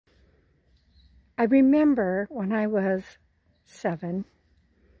I remember when I was 7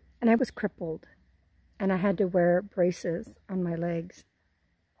 and I was crippled and I had to wear braces on my legs.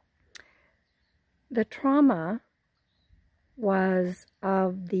 The trauma was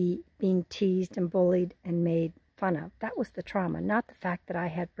of the being teased and bullied and made fun of. That was the trauma, not the fact that I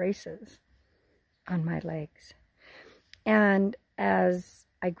had braces on my legs. And as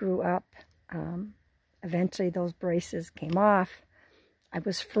I grew up, eventually those braces came off. I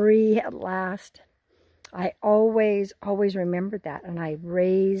was free at last. I always remembered that, and I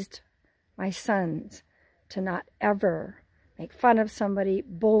raised my sons to not ever make fun of somebody,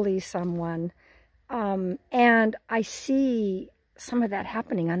 bully someone. And I see some of that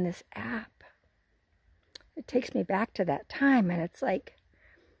happening on this app. It takes me back to that time, and it's like,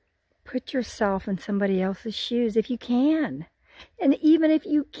 put yourself in somebody else's shoes if you can. And even if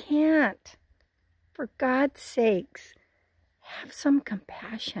you can't, for God's sakes, have some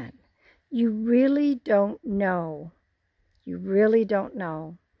compassion. You really don't know. You really don't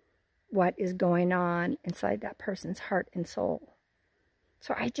know what is going on inside that person's heart and soul.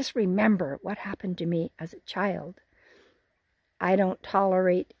 So I just remember what happened to me as a child. I don't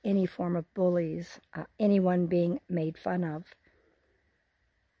tolerate any form of bullies, anyone being made fun of.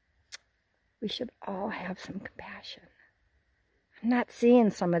 We should all have some compassion. I'm not seeing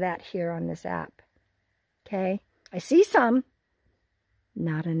some of that here on this app. Okay? I see some.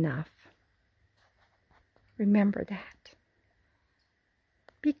 Not enough. Remember that.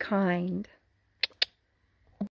 Be kind.